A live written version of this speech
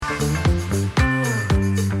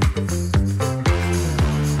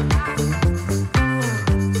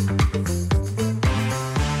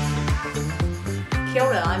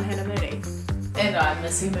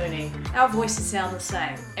Missy Mooney. Our voices sound the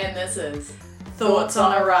same. And this is Thoughts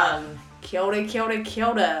on a Run. Kia ora, kia ora, kia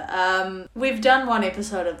ora. We've done one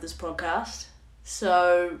episode of this podcast,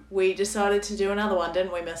 so we decided to do another one,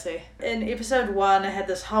 didn't we, Missy? In episode 1, I had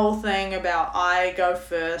this whole thing about I go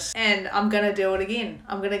first, and I'm going to do it again.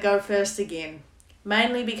 I'm going to go first again.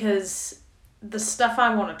 Mainly because the stuff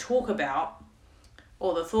I want to talk about,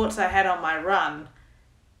 or the thoughts I had on my run,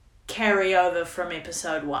 carry over from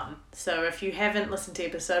episode 1. So if you haven't listened to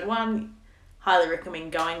episode 1, highly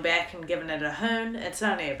recommend going back and giving it a hoon. It's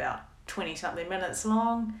only about 20 something minutes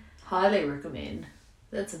long. Highly recommend.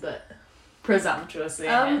 That's a bit presumptuous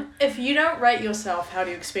there. If you don't rate yourself, how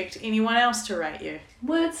do you expect anyone else to rate you?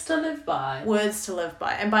 Words to live by. Words to live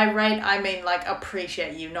by. And by rate, I mean like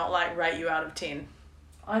appreciate you, not like rate you out of 10.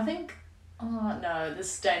 I think, oh no,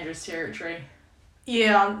 this is dangerous territory.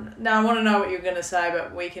 Yeah, now I want to know what you're going to say,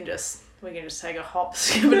 but we can just take a hop,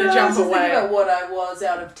 skip and a jump I was just away. thinking about what I was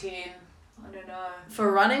out of 10. I don't know.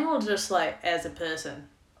 For running or just like as a person?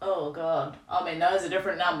 Oh god. I mean, those are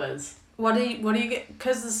different numbers. What do you get?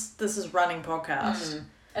 Because this is running podcast.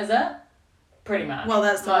 Is it? Pretty much. Well,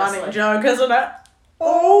 that's the Mostly. running joke, isn't it?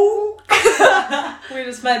 Oh! We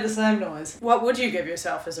just made the same noise. What would you give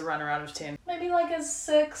yourself as a runner out of 10? Maybe like a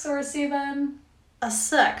 6 or a 7. A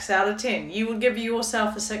 6 out of 10. You would give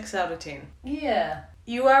yourself a 6 out of 10. Yeah.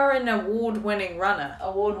 You are an award-winning runner.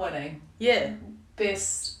 Award-winning. Yeah.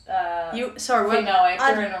 Best Female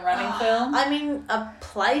actor in a running film. I mean, a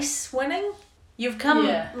place winning? You've come,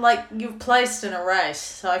 Yeah. You've placed in a race,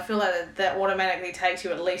 so I feel like that automatically takes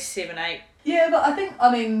you at least 7, 8. Yeah, but I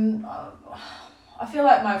feel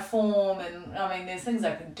like my form and, there's things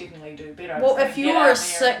I could definitely do better. Well, if you were a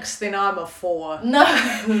 6, then I'm a 4. No.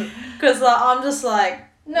 Because I'm just like,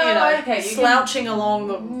 okay, slouching along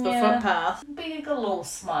the footpath. Be a little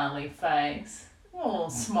smiley face. A little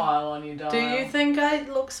smile on your dial. Do you think I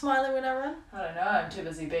look smiley when I run? I don't know, I'm too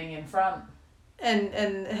busy being in front.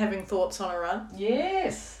 And having thoughts on a run?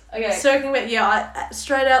 Yes. Okay. Circling back, I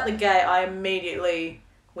straight out the gate, I immediately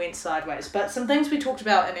went sideways. But some things we talked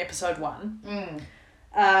about in episode 1.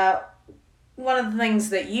 One of the things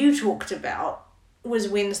that you talked about was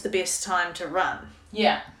when's the best time to run.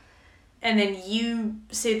 Yeah. And then you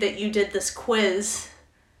said that you did this quiz.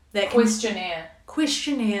 Questionnaire.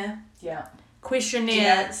 Yeah.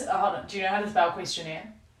 Questionnaire. Do you know how to spell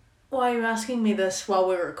questionnaire? Why are you asking me this while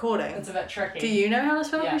we're recording? It's a bit tricky. Do you know how to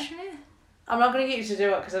spell questionnaire? I'm not going to get you to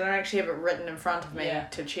do it because I don't actually have it written in front of me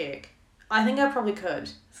to check. I think I probably could.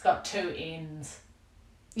 It's got 2 N's.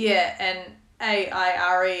 Yeah, and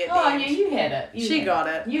A-I-R-E at the end. Oh, yeah, you had it. She got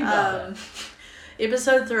it. You got it.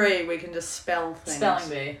 Episode 3, we can just spell things. Spelling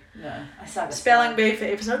bee. No, I suck at Spelling bee for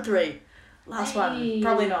episode 3. Last one.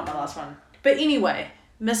 Probably not my last one. But anyway,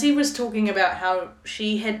 Missy was talking about how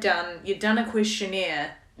you'd done a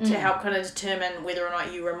questionnaire to help kind of determine whether or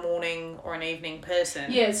not you were a morning or an evening person.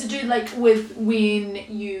 Yeah, so with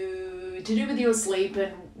your sleep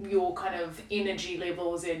and your kind of energy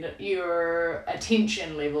levels and your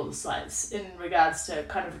attention levels, like in regards to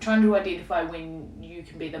kind of trying to identify when you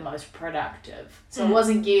can be the most productive. So it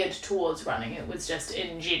wasn't geared towards running, it was just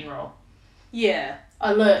in general. Yeah.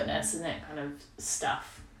 Alertness and that kind of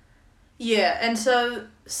stuff. Yeah, and so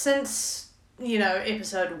since,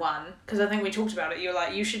 episode 1, because I think we talked about it, you're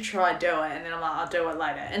like, you should try do it, and then I'm like, I'll do it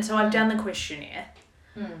later. And so I've done the questionnaire.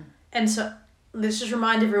 And so let's just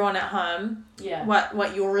remind everyone at home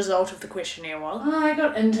what your result of the questionnaire was. I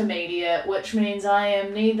got intermediate, which means I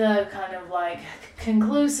am neither kind of like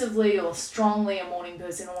conclusively or strongly a morning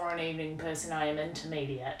person or an evening person. I am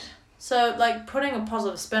intermediate. So, putting a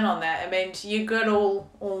positive spin on that, it means you're good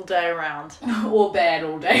all day around. Or bad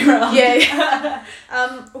all day around. Yeah.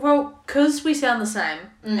 Well, because we sound the same,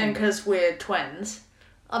 and because we're twins,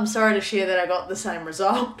 I'm sorry to share that I got the same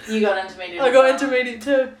result. You got intermediate. I got intermediate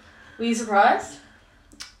too. Were you surprised?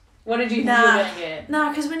 What did you think you were going to get? No,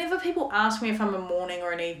 because whenever people ask me if I'm a morning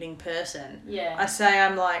or an evening person, I say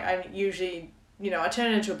I'm usually, I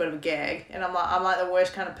turn it into a bit of a gag, and I'm like the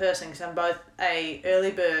worst kind of person because I'm both a early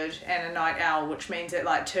bird and a night owl, which means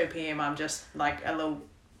at 2 p.m. I'm just like a little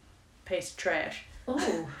piece of trash.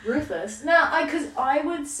 Oh, ruthless. No, because I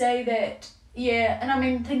would say that,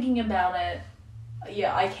 and thinking about it,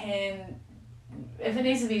 I can, if it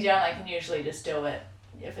needs to be done, I can usually just do it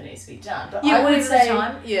if it needs to be done. But I would say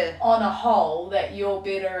on a whole that you're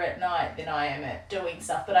better at night than I am at doing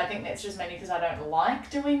stuff, but I think that's just mainly because I don't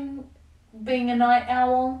like being a night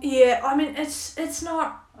owl. Yeah, it's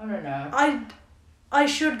not... I don't know. I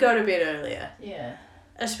should go to bed earlier. Yeah.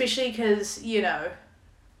 Especially because,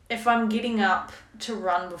 if I'm getting up to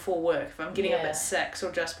run before work, if I'm getting up at 6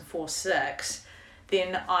 or just before 6,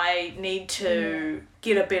 then I need to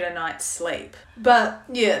get a better night's sleep. But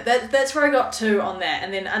yeah, that's where I got to on that.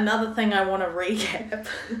 And then another thing I want to recap.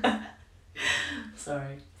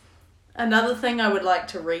 Sorry. Another thing I would like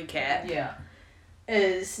to recap. Yeah.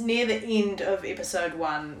 Is near the end of episode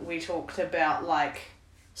 1, we talked about like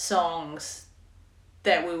songs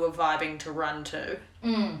that we were vibing to run to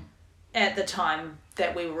at the time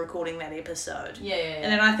that we were recording that episode. Yeah.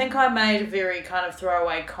 And then I think I made a very kind of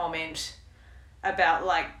throwaway comment about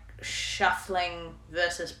like shuffling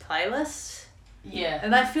versus playlists. Yeah.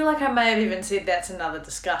 And I feel like I may have even said that's another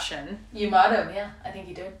discussion. You might have, yeah. I think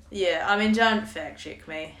you did. Yeah, I mean, don't fact check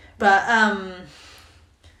me. But,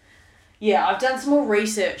 yeah, I've done some more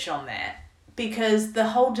research on that because the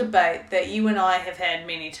whole debate that you and I have had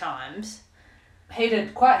many times...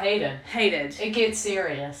 Quite heated. Hated. It gets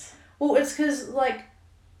serious. Well, it's because, like,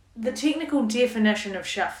 the technical definition of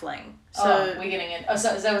shuffling. So we're getting in. Oh,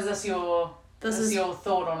 so was this your... This is your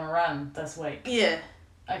thought on a run this week? Yeah.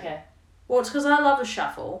 Okay. Well, it's because I love a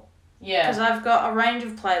shuffle. Yeah. Because I've got a range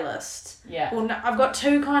of playlists. Yeah. Well, no, I've got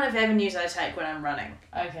 2 kind of avenues I take when I'm running.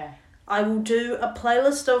 Okay. I will do a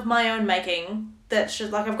playlist of my own making that's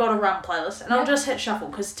just like I've got a run playlist and I'll just hit shuffle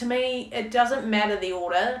because to me it doesn't matter the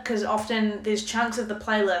order because often there's chunks of the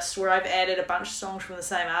playlist where I've added a bunch of songs from the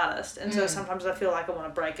same artist and so sometimes I feel like I want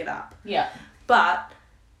to break it up. Yeah. But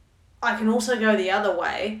I can also go the other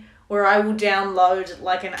way where I will download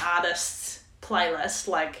like an artist's playlist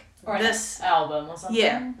like or this album or something.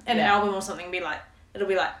 Yeah, an album or something. It'll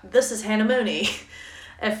be like this is Hannah Mooney.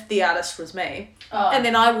 If the artist was me. Oh. And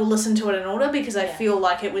then I will listen to it in order because I feel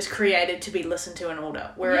like it was created to be listened to in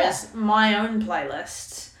order. Whereas my own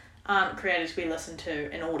playlists aren't created to be listened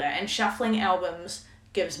to in order. And shuffling albums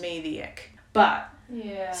gives me the ick. But,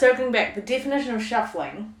 circling back, the definition of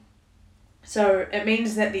shuffling, so it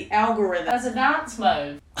means that the algorithm... That's a dance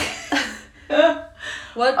move.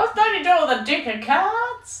 What? I was going to do with a deck of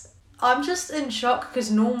cards. I'm just in shock because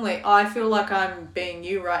normally I feel like I'm being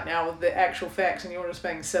you right now with the actual facts and you're just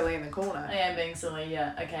being silly in the corner. I am being silly,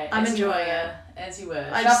 yeah. Okay. I'm enjoying it. As you were.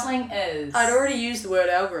 Shuffling is... I'd already used the word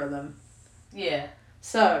algorithm. Yeah.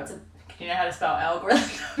 So... Do you know how to spell algorithm?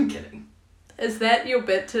 I'm kidding. Is that your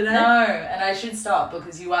bit today? No, and I should stop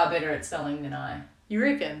because you are better at spelling than I. You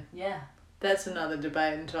reckon? Yeah. That's another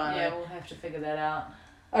debate entirely. Yeah, we'll have to figure that out.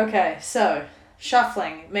 Okay, so...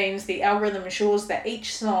 Shuffling means the algorithm ensures that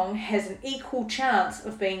each song has an equal chance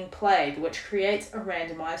of being played, which creates a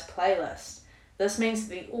randomized playlist. This means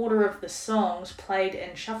that the order of the songs played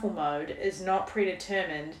in shuffle mode is not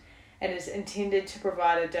predetermined and is intended to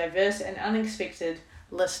provide a diverse and unexpected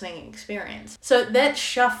listening experience. So that's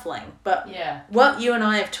shuffling, but what you and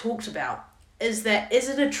I have talked about is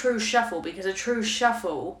it a true shuffle? Because a true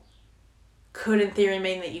shuffle could in theory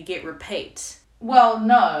mean that you get repeats. Well,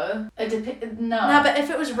 no. No, but if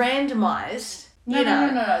it was randomised,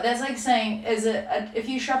 No. That's like saying, if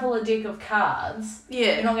you shuffle a deck of cards,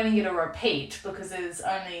 you're not going to get a repeat because there's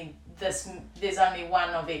only one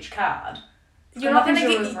of each card. You're not going to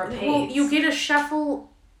get repeats. Well, you'll get a shuffle.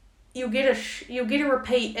 You'll get a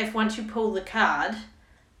repeat if once you pull the card,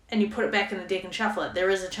 and you put it back in the deck and shuffle it. There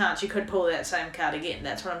is a chance you could pull that same card again.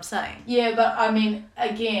 That's what I'm saying. Yeah, but I mean,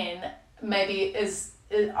 again, maybe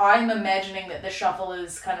I'm imagining that the shuffle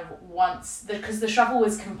is kind of because the shuffle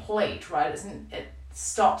is complete, right? It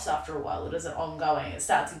stops after a while. It isn't ongoing. It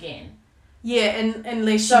starts again. Yeah, and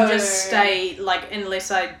unless you just stay,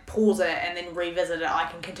 unless I pause it and then revisit it, I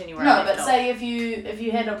can continue where I left off. Say if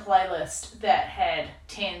you had a playlist that had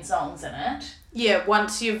 10 songs in it. Yeah,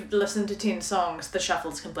 once you've listened to 10 songs, the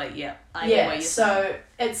shuffle's complete, I get what you're saying. So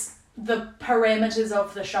it's... The parameters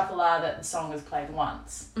of the shuffle are that the song is played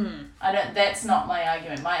once. That's not my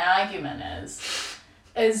argument. My argument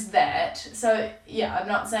is that,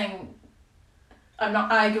 I'm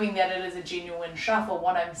not arguing that it is a genuine shuffle.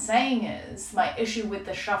 What I'm saying is, my issue with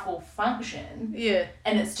the shuffle function,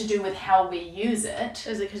 and it's to do with how we use it.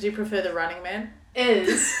 Is it because you prefer the Running Man?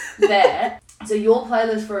 Is that, so your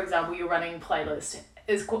playlist, for example, your running playlist,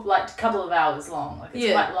 is like a couple of hours long.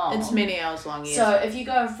 It's quite long. It's many hours long, So if you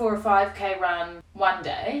go for a 5k run one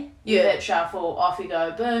day, you hit shuffle, off you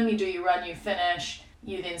go, boom, you do your run, you finish,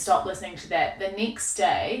 you then stop listening to that. The next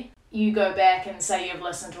day, you go back and say you've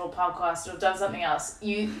listened to a podcast or done something else.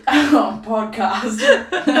 Podcast.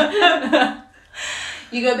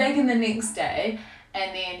 You go back in the next day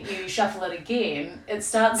and then you shuffle it again. It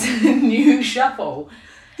starts a new shuffle.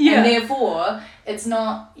 Yeah. And therefore, it's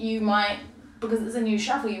not, you might because it's a new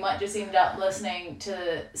shuffle, you might just end up listening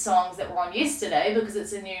to songs that were on yesterday because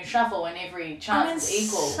it's a new shuffle and every chance is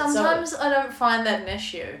equal. Sometimes I don't find that an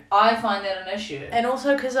issue. I find that an issue. And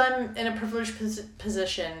also because I'm in a privileged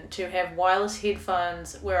position to have wireless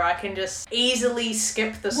headphones where I can just easily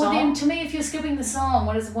skip the song. Well, then to me, if you're skipping the song,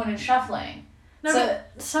 what is the point in shuffling? No,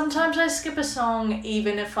 but sometimes I skip a song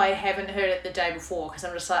even if I haven't heard it the day before because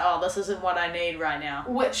I'm just like, oh, this isn't what I need right now.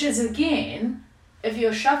 Which is, again, if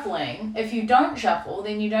you're shuffling, if you don't shuffle,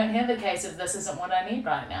 then you don't have a case of this isn't what I need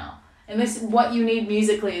right now. Unless what you need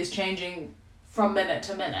musically is changing from minute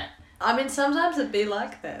to minute. I mean, sometimes it'd be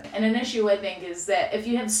like that. And an issue, I think, is that if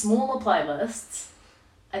you have smaller playlists,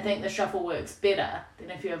 I think the shuffle works better than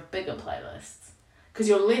if you have bigger playlists. Because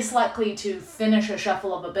you're less likely to finish a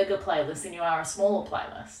shuffle of a bigger playlist than you are a smaller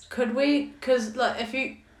playlist. Could we? Because like,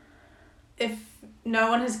 if no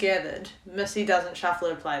one has gathered, Missy doesn't shuffle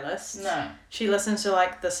her playlists. No. She listens to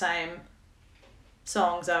like the same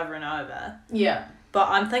songs over and over. Yeah. But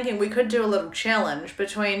I'm thinking we could do a little challenge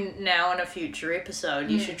between now and a future episode.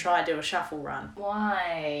 You should try to do a shuffle run.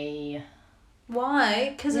 Why?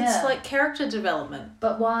 Why? Because it's like character development.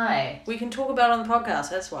 But why? We can talk about it on the podcast,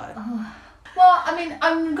 that's why. Well, I mean,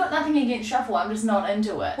 I've got nothing against shuffle. I'm just not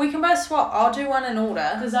into it. We can both swap. I'll do one in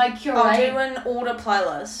order. Because I curate. I'll do an order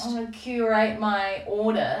playlist. I'm going to curate my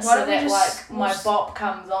order so that my bop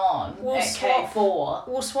comes on at K4.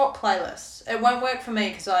 We'll swap playlists. It won't work for me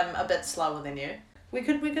because I'm a bit slower than you. We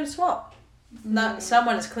could swap. No,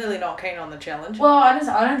 someone is clearly not keen on the challenge. Well, I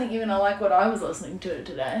don't think you're going to like what I was listening to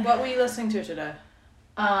today. What were you listening to today?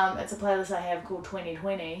 It's a playlist I have called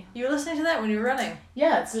 2020. You were listening to that when you were running?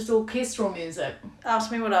 Yeah, it's just orchestral music.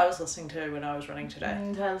 Ask me what I was listening to when I was running today.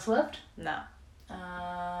 Taylor Swift? No.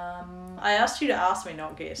 I asked you to ask me,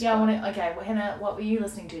 not guess. Yeah, okay, well, Hannah, what were you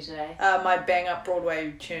listening to today? My Bang Up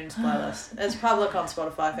Broadway Tunes playlist. It's public on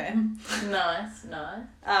Spotify, fam. Nice.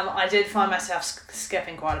 I did find myself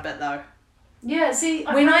skipping quite a bit though. Yeah, see,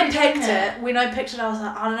 when I picked it, I was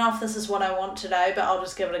like, I don't know if this is what I want today, but I'll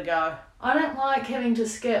just give it a go. I don't like having to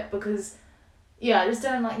skip because, I just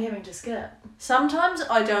don't like having to skip. Sometimes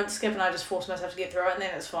I don't skip and I just force myself to get through it and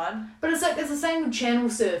then it's fine. But it's the same with channel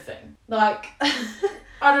surfing. Like,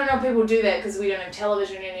 I don't know if people do that because we don't have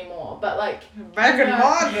television anymore, but like... Back in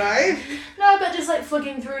my day. No, but just like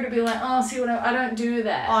flicking through to be like, oh, see what I don't do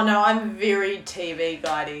that. Oh no, I'm very TV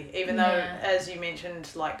guidey, even though, as you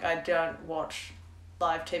mentioned, like I don't watch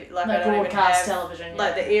live TV. Like I don't broadcast even have, television.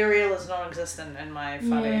 Like the aerial is non-existent in my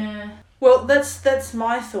funny. Yeah. Well, that's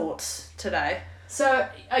my thoughts today. So,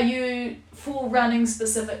 are you for running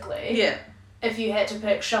specifically? Yeah. If you had to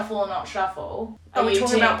pick shuffle or not shuffle, are we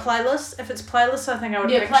talking about playlists? If it's playlists, I think I would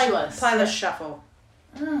pick playlist shuffle.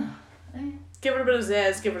 Give it a bit of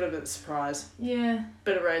zazz, give it a bit of surprise. Yeah.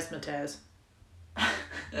 Bit of razzmatazz.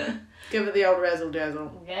 Give it the old razzle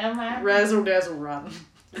dazzle. Yeah, man. Razzle dazzle run.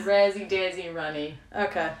 Razzie dazzy runny.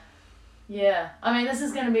 Okay. Yeah. I mean, this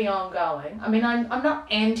is going to be ongoing. I mean, I'm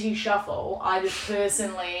not anti-shuffle. I just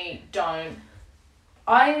personally don't...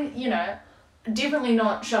 definitely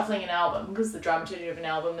not shuffling an album because the dramaturgy of an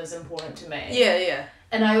album is important to me. Yeah.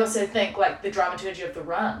 And I also think, like, the dramaturgy of the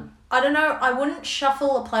run. I don't know, I wouldn't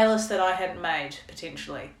shuffle a playlist that I hadn't made,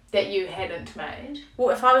 potentially. That you hadn't made?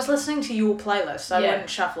 Well, if I was listening to your playlist, I wouldn't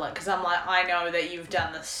shuffle it because I'm like, I know that you've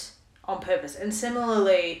done this on purpose. And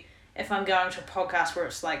similarly, if I'm going to a podcast where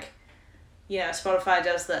it's like, Spotify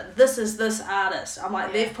does this is this artist. I'm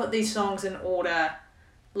like, they've put these songs in order,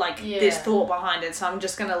 like, there's thought behind it, so I'm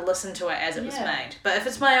just going to listen to it as it was made. But if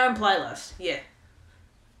it's my own playlist,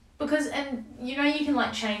 Because, you can,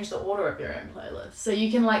 like, change the order of your own playlist. So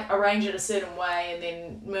you can, like, arrange it a certain way and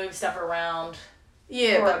then move stuff around for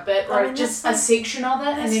a bit. Or just a section of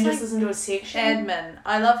it and then just listen to a section. Admin.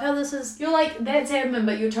 I love how this is... You're like, that's admin,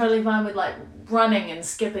 but you're totally fine with, like, running and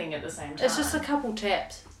skipping at the same time. It's just a couple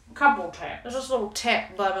taps. It's just a little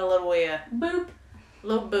tap by my little ear. Boop.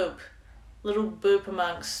 Little boop. Little boop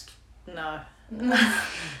amongst... No.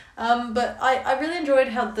 But I really enjoyed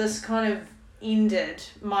how this kind of ended,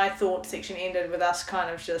 my thought section ended with us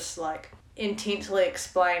kind of just like intensely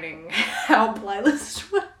explaining how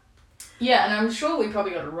playlists work. Yeah, and I'm sure we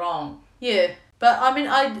probably got it wrong. Yeah, but I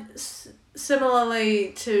mean,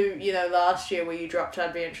 similarly to, last year where you dropped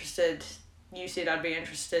you said I'd be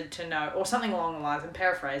interested to know, or something along the lines, I'm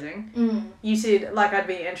paraphrasing. You said, like, I'd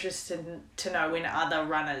be interested to know when other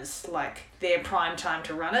runners, like, their prime time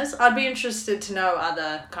to runners. I'd be interested to know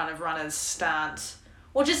other kind of runners' stance.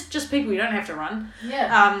 Or just people, you don't have to run.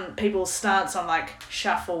 Yeah. People's stance on, like,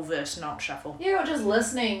 shuffle versus not shuffle. Yeah, or just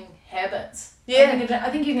listening habits. Yeah. I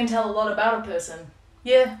think you can tell a lot about a person.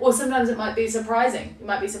 Yeah. Or sometimes it might be surprising. You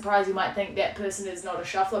might be surprised, you might think that person is not a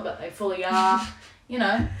shuffler, but they fully are, you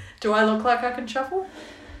know. Do I look like I can shuffle?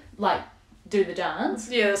 Like, do the dance?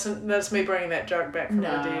 Yeah, that's me bringing that joke back from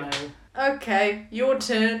the No. dead. Okay, your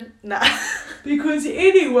turn. Nah. Because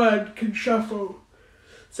anyone can shuffle.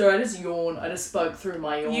 Sorry, I just yawned. I just spoke through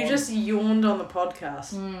my yawn. You just yawned on the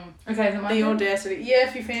podcast. Okay, is it my The turn? audacity. Yeah,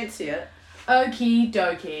 if you fancy it. Okie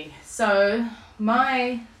dokie. So,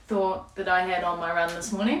 my thought that I had on my run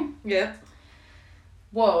this morning Yeah.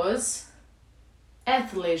 was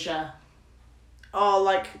athleisure. Oh,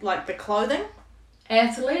 like the clothing?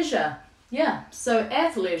 Athleisure. Yeah. So,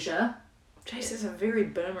 athleisure Jeez, it's a very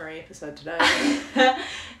boomery episode today.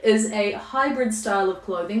 is a hybrid style of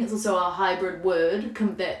clothing. It's also a hybrid word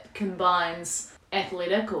that combines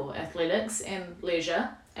athletic or athletics and leisure.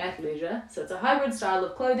 Athleisure. So, it's a hybrid style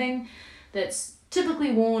of clothing that's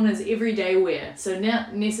typically worn as everyday wear. So,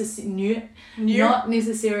 not necessarily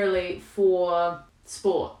for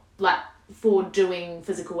sport. Like, for doing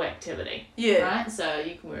physical activity. Yeah. Right? So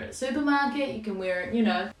you can wear it at a supermarket, you can wear it,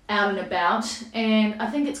 out and about. And I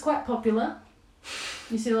think it's quite popular.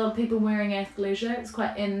 You see a lot of people wearing athleisure. It's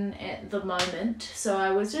quite in at the moment. So I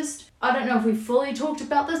don't know if we fully talked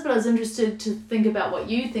about this, but I was interested to think about what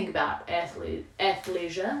you think about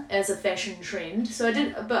athleisure as a fashion trend. So I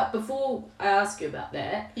did, but before I ask you about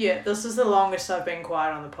that. Yeah, this is the longest I've been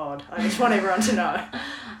quiet on the pod. I just want everyone to know.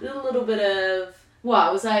 A little bit of... Well,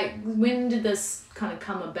 I was like, when did this kind of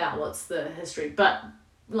come about? What's the history? But,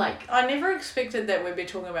 like... I never expected that we'd be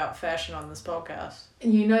talking about fashion on this podcast.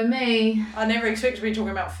 You know me. I never expected to be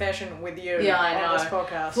talking about fashion with you on this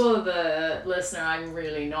podcast. For the listener, I'm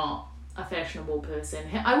really not a fashionable person.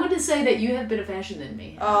 I would say that you have better fashion than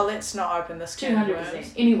me. Oh, let's not open this can of 200%.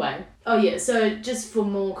 worms. Anyway. Oh, yeah. So, just for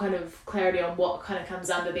more kind of clarity on what kind of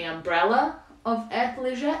comes under the umbrella of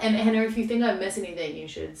athleisure, and Hannah, if you think I miss anything, you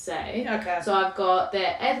should say. Okay. So I've got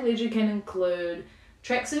that athleisure can include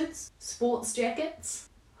tracksuits, sports jackets,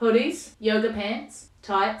 hoodies, yoga pants,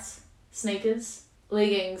 tights, sneakers,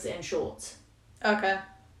 leggings, and shorts. Okay.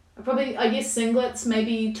 I guess singlets,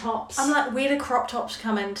 maybe tops. I'm like, where do crop tops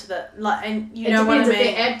come into the, like, and you it know what I depends mean?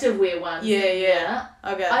 if they're active wear ones. Yeah.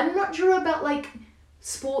 Okay. I'm not sure about like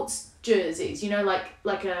sports jerseys,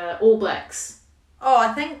 like All Blacks. Oh,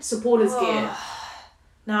 I think... Supporters gear.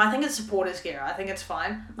 No, I think it's supporters gear. I think it's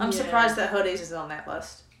fine. I'm surprised that hoodies is on that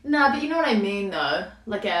list. No, but you know what I mean though?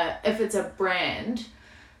 Like if it's a brand.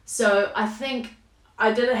 So I think I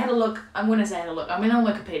had a look. I'm going to say I had a look. I'm in on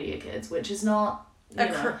Wikipedia, kids, which is not...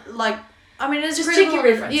 it's just check your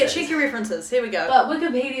references. Yeah, check your references. Here we go. But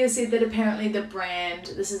Wikipedia said that apparently the brand,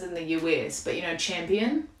 this is in the US, but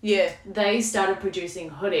Champion. Yeah. They started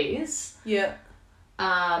producing hoodies. Yeah.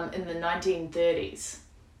 In the 1930s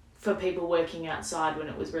for people working outside when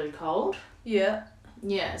it was really cold. Yeah.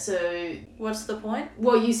 Yeah, so... What's the point?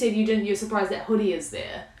 Well, you said you're surprised that hoodie is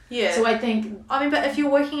there. Yeah. So I think... but if you're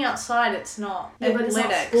working outside, it's not Yeah, but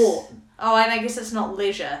athletics. it's not sport. Oh, and I guess it's not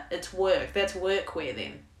leisure, it's work. That's workwear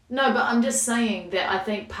then. No, but I'm just saying that I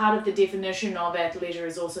think part of the definition of athleisure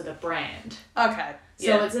is also the brand. Okay.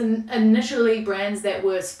 So it's initially brands that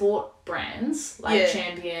were sport brands, like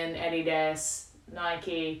Champion, Adidas,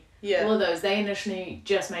 Nike, all of those. They initially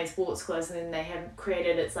just made sports clothes, and then they had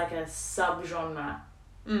created, it's like a subgenre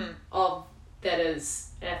of that is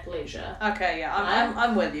athleisure. Okay, yeah,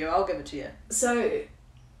 I'm with you. I'll give it to you. So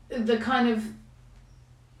the kind of,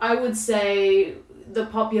 I would say the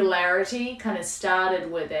popularity kind of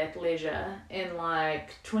started with athleisure in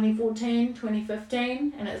like 2014,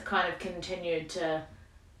 2015, and it's kind of continued to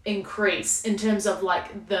increase in terms of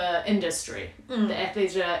like the industry. The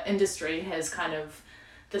athleisure industry has kind of,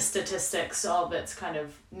 the statistics of its kind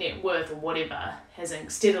of net worth or whatever has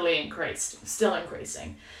steadily increased, still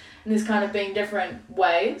increasing. And there's kind of been different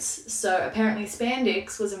waves. So apparently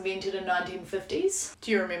spandex was invented in 1950s.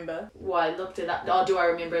 Do you remember? Well, I looked it up. Oh, do I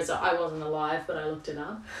remember? I wasn't alive, but I looked it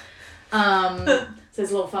up. So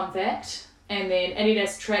there's a little fun fact. And then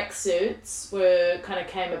Adidas tracksuits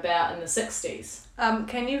came about in the 60s.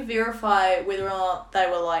 Can you verify whether or not they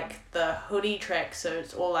were like the hoodie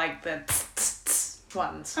tracksuits or like the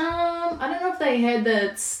ones? I don't know if they had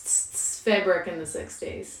the fabric in the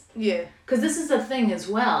 60s. Yeah. Because this is the thing as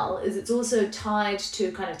well, is it's also tied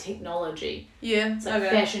to kind of technology. Yeah. It's like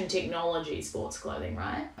fashion technology, sports clothing,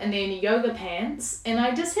 right? And then yoga pants. And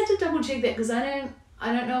I just had to double check that because I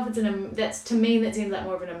don't know if it's to me that seems like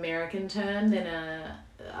more of an American term than a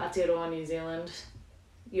Aotearoa New Zealand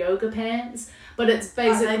yoga pants. But it's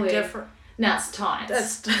basically... Are they different? No, it's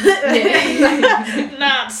tights.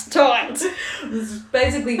 Nuts tights. It's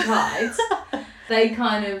basically tights. They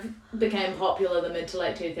kind of became popular the mid to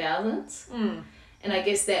late 2000s. And I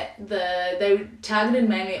guess that they were targeted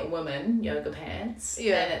mainly at women, yoga pants.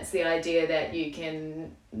 Yeah. And it's the idea that you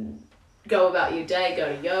can go about your day,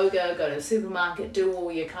 go to yoga, go to the supermarket, do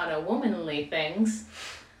all your kind of womanly things.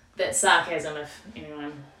 That's sarcasm if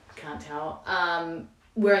anyone can't tell.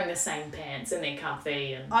 Wearing the same pants and they're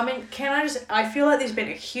comfy. And I mean, I feel like there's been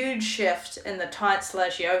a huge shift in the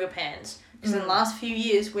tight/yoga pants. Because in the last few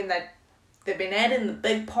years, when they've been adding the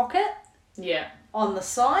big pocket. Yeah. On the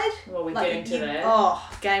side. Well, we're getting to that.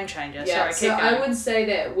 Oh, game changer. Yeah, Sorry, keep so going. I would say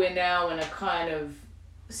that we're now in a kind of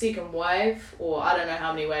second wave, or I don't know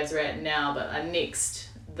how many waves we're at now, but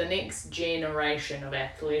the next generation of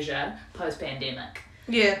athleisure post-pandemic.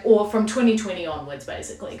 Yeah. Or from 2020 onwards,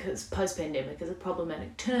 basically, because post-pandemic is a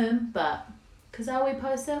problematic term, but because are we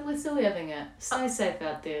post that? We're still having it. Stay safe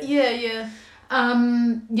out there. Yeah.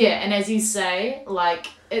 Yeah, and as you say, like,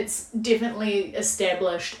 it's definitely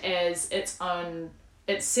established as its own,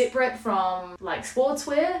 it's separate from, like,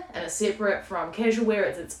 sportswear, and it's separate from casual wear,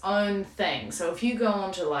 it's its own thing. So if you go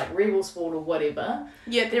onto, like, Rebel Sport or whatever...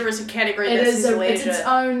 Yeah, there is a category it's its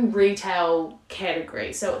own retail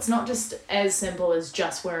category. So it's not just as simple as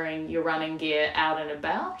just wearing your running gear out and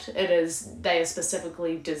about. They are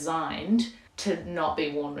specifically designed to not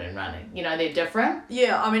be worn when running. You know, they're different.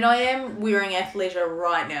 Yeah, I mean, I am wearing athleisure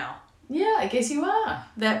right now. Yeah, I guess you are.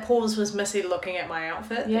 That pause was Missy looking at my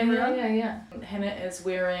outfit. Yeah. Hannah is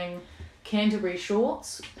wearing Canterbury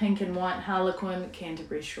shorts, pink and white Harlequin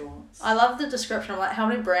Canterbury shorts. I love the description. I'm like, how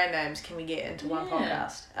many brand names can we get into one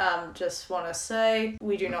podcast? Just want to say,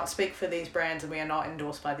 we do not speak for these brands and we are not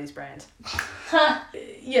endorsed by these brands.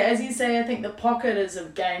 Yeah, as you say, I think the pocket is a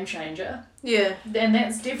game changer. Yeah. And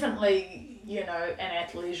that's definitely, you know, an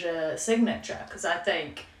athleisure signature, because I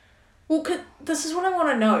think... Well, this is what I want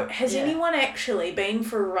to know. Has anyone actually been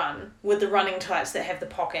for a run with the running tights that have the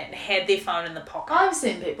pocket and had their phone in the pocket? I've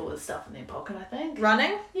seen people with stuff in their pocket, I think.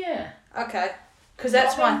 Running? Yeah. Okay. Because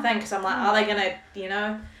that's my thing, because I'm like, are they going to, you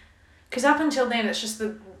know... Because up until then, it's just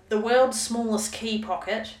the world's smallest key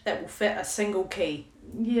pocket that will fit a single key.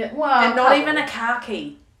 Yeah, well... And not even a car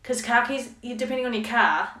key. Because car keys, depending on your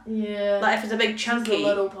car... Yeah. Like, if it's a big chunky... It's a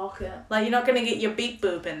little pocket. Like, you're not going to get your beep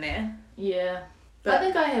boop in there. Yeah. But I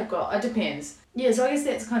think I have got... It depends. Yeah, so I guess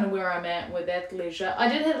that's kind of where I'm at with athleisure. I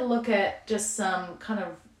did have a look at just some kind of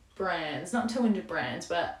brands. Not too into brands,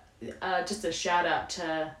 but just a shout out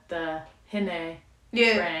to the Hine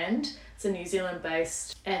brand. It's a New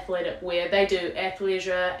Zealand-based athletic wear. They do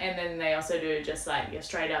athleisure, and then they also do just like your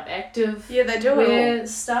straight-up active they do wear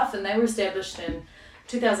stuff. And they were established in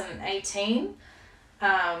 2018,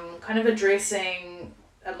 kind of addressing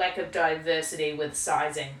a lack of diversity with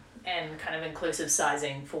sizing. And kind of inclusive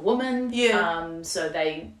sizing for women. Yeah. So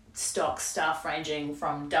they stock stuff ranging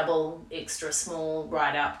from double extra small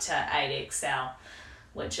right up to 8XL,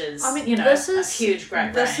 which is, a huge,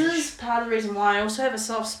 great This range. is part of the reason why I also have a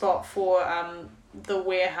soft spot for the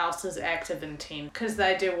Warehouse's Active Intent, because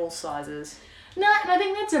they do all sizes. No, and I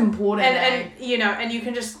think that's important. And you know, and you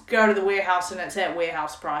can just go to the warehouse and it's at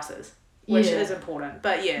warehouse prices. Which is important.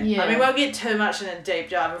 But yeah, I mean, we won't get too much in a deep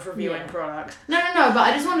dive of reviewing products. No, but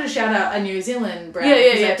I just wanted to shout out a New Zealand brand. Yeah,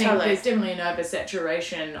 I think totally. there's definitely an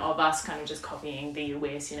oversaturation of us kind of just copying the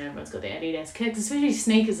US, you know, everyone's got the Adidas kicks, especially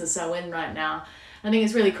sneakers are so in right now. I think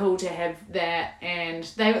it's really cool to have that, and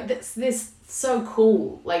they're so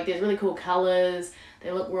cool. Like, there's really cool colours,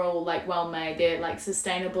 they look real, like, well made, they're, like,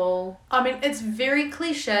 sustainable. I mean, it's very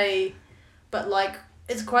cliche, but, like,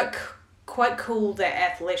 it's quite cool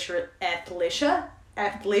that athleisure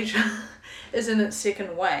is in its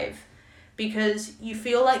second wave, because you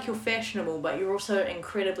feel like you're fashionable but you're also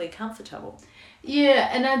incredibly comfortable. Yeah,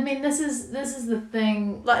 and I mean, this is the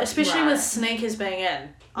thing, like, especially with sneakers being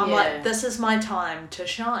in, I'm like, this is my time to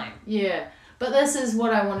shine. Yeah, but this is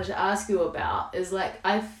what I wanted to ask you about, is like,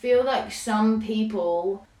 I feel like some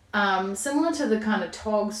people, similar to the kind of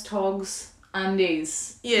togs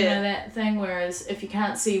undies, you know, that thing, whereas if you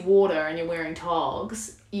can't see water and you're wearing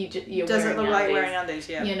togs, you're doesn't wearing look undies, like wearing undies,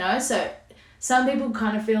 you know. So some people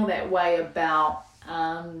kind of feel that way about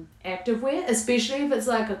activewear, especially if it's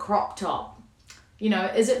like a crop top. You know,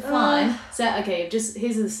 is it fine? So okay,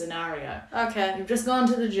 here's the scenario. Okay, you've just gone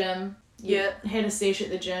to the gym. You had a sesh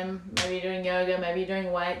at the gym. Maybe you're doing yoga. Maybe you're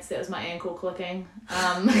doing weights. That was my ankle clicking.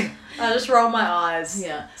 I just rolled my eyes.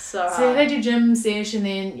 Yeah. So you had your gym sesh, and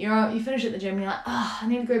then you finish at the gym. And you're like, I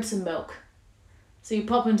need to grab some milk. So you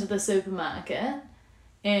pop into the supermarket,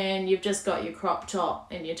 and you've just got your crop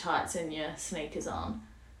top and your tights and your sneakers on.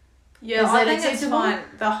 Yeah, I think it's fine.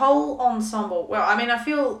 The whole ensemble. Well, I mean, I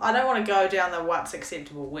don't want to go down the what's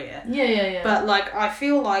acceptable wear. Yeah. But like, I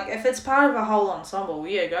feel like if it's part of a whole ensemble,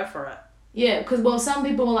 go for it. Yeah, because, well, some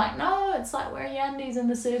people are like, no, it's like wearing your undies in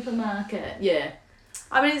the supermarket. Yeah.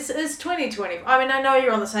 I mean, it's 2020. I mean, I know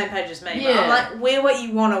you're on the same page as me, but Yeah. I'm like, wear what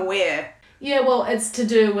you want to wear. Yeah, well, it's to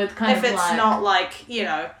do with kind of If like... it's not like, you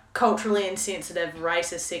know, culturally insensitive,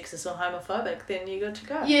 racist, sexist or homophobic, then you're good to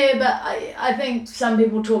go. Yeah, but I think some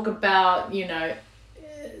people talk about, you know,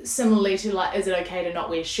 similarly to like, is it okay to not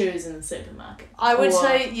wear shoes in the supermarket? I would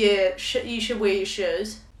say, yeah, you should wear your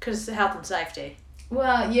shoes because it's health and safety.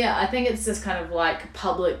 Well, yeah, I think it's just kind of like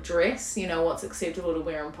public dress, you know, what's acceptable to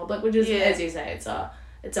wear in public, which is, as you say,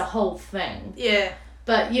 it's a whole thing. Yeah.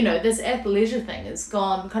 But, you know, this athleisure thing has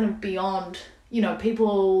gone kind of beyond, you know,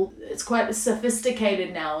 people, it's quite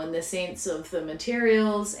sophisticated now in the sense of the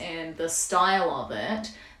materials and the style of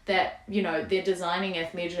it, that, you know, they're designing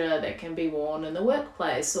athleisure that can be worn in the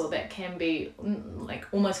workplace or that can be like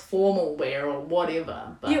almost formal wear or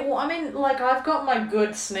whatever. But Yeah, well, I mean, like, I've got my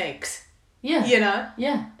good sneaks, yeah, you know,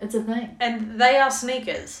 yeah, it's a thing. and they are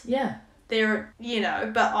sneakers. Yeah. They're, you know,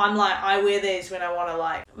 but I'm like, I wear these when I want to,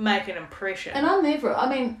 like, make an impression. And I'm there for it. I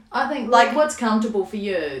mean, I think Like- what's comfortable for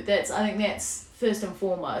you, I think that's first and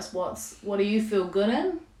foremost, what do you feel good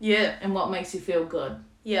in Yeah. and what makes you feel good.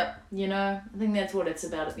 Yep. You know, I think that's what it's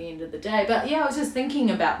about at the end of the day. But yeah, I was just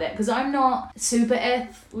thinking about that because I'm not super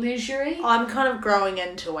athleisure-y. I'm kind of growing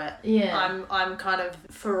into it. Yeah. I'm kind of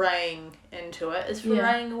foraying into it. Is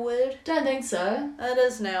foraying a word? Don't think so. It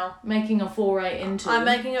is now. Making a foray into. I'm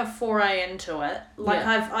making a foray into it. Like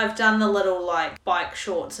Yeah. I've done the little like bike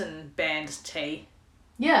shorts and band tee.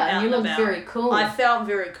 Yeah, out and you and look about. very cool. I felt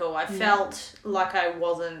very cool. I felt like I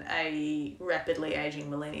wasn't a rapidly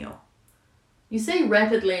aging millennial. You see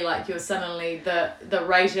rapidly like you're suddenly the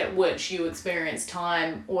rate at which you experience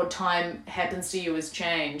time or time happens to you has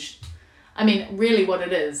changed. I mean, really what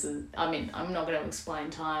it is, I mean, I'm not going to explain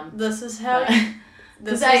time. This is how.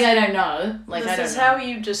 Because I don't know. Like, I don't This is know. how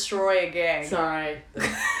you destroy a gang. Sorry.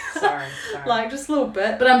 Sorry. Like just a little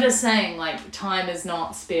bit. But I'm just saying, like, time is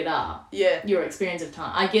not sped up. Yeah. Your experience of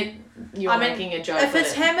time. I get you're making a joke. If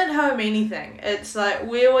it's hammered home anything, it's like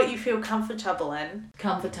wear what you feel comfortable in.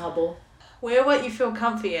 Comfortable. Wear what you feel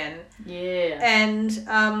comfy in. Yeah.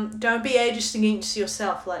 And don't be ageist against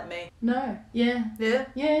yourself like me. No. Yeah. Yeah?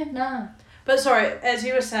 Yeah, no. But sorry, as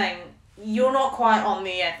you were saying, you're not quite on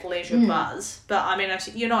the athleisure buzz, but I mean,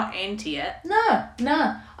 you're not anti it.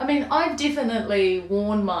 No. I mean, I've definitely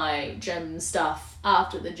worn my gym stuff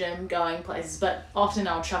after the gym going places, but often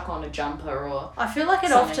I'll chuck on a jumper or... I feel like it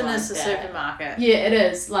something often like is the that. supermarket. Yeah, it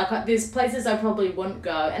is. Like, there's places I probably wouldn't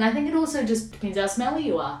go, and I think it also just depends how smelly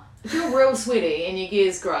you are. If you're real sweaty and your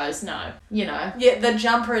gear's gross, no. You know. Yeah, the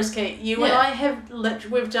jumper is key. You and Yeah. I have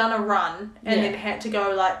we've done a run and Yeah. then had to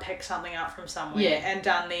go like pick something up from somewhere Yeah. and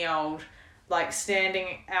done the old like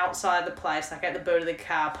standing outside the place, like at the boot of the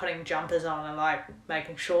car, putting jumpers on and like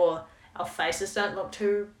making sure our faces don't look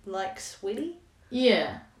too like sweaty.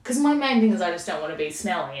 Yeah. Because my main thing is I just don't want to be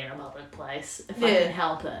smelly in a public place if I Yeah. can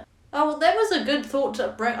help it. Oh, well, that was a good thought to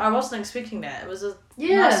bring. I wasn't expecting that. It was a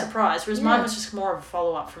Yeah. nice surprise, whereas mine Yeah. was just more of a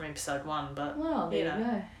follow-up from episode 1, but Well, there you know. go.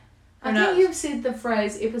 I Who think knows? you've said the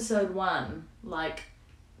phrase episode 1 like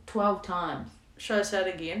 12 times. show us that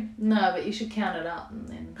again. No, but you should count it up and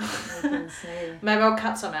then we can see. Maybe I'll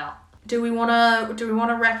cut some out. Do we wanna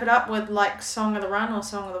wrap it up with like song of the run or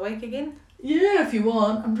song of the week again? Yeah, if you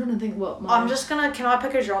want. I'm trying to think what my... I'm just gonna. Can I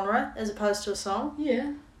pick a genre as opposed to a song?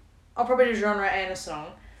 Yeah. I'll probably do genre and a song.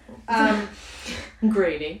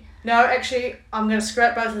 Greedy. No, actually, I'm gonna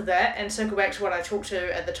scrap both of that and circle back to what I talked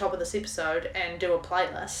to at the top of this episode and do a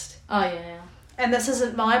playlist. Oh, yeah. And this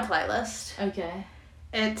isn't my playlist. Okay.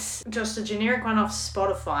 It's just a generic one off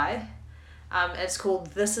Spotify. It's called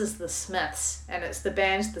This Is the Smiths, and it's the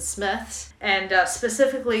band The Smiths, and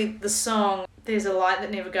specifically the song There's a Light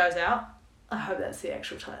That Never Goes Out. I hope that's the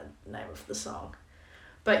actual name of the song.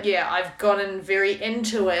 But yeah, I've gotten very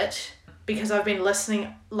into it because I've been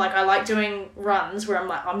listening, like I like doing runs where I'm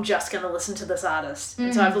like, I'm just going to listen to this artist.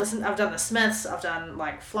 And so I've done The Smiths, I've done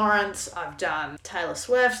like Florence, I've done Taylor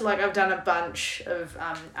Swift, like I've done a bunch of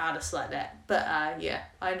artists like that. But yeah,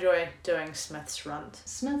 I enjoy doing Smiths runs.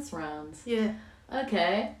 Smith's rounds. Yeah.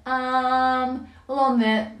 Okay. Well, on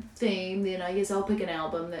that theme, then I guess I'll pick an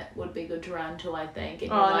album that would be good to run to, I think.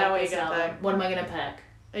 And Oh, I know what you're gonna pick. What am I going to pick?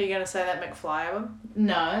 Are you going to say that McFly album?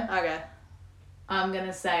 No. Okay. I'm going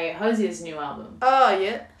to say Hosier's new album, Oh,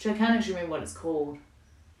 yeah. which I can't actually remember what it's called.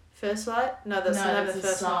 First Light? No, that's the name of the it's a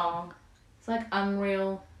first song. It's like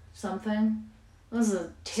Unreal something. This is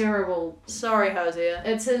a terrible... song. Sorry, Hosier.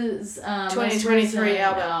 It's his 2023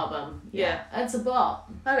 album. Yeah. It's a bop.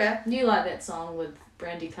 Okay. You like that song with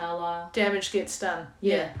Brandy Carlisle? Damage Gets Done.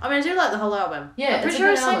 Yeah. I mean, I do like the whole album. Yeah, I'm it's pretty a sure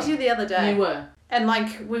I good sang to album. you the other day. You were. And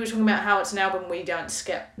like we were talking about how it's an album we don't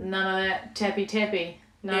skip. None of that tappy tappy.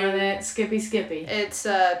 None of that skippy skippy. It's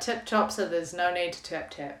tip top, so there's no need to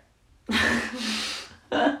tap tap.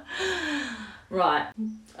 Right.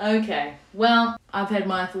 Okay. Well, I've had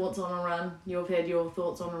my thoughts on a run. You've had your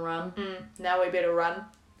thoughts on a run. Now we better run.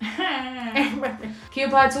 Kia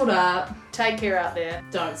pai tō rā. Take care out there.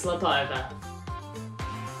 Don't slip over.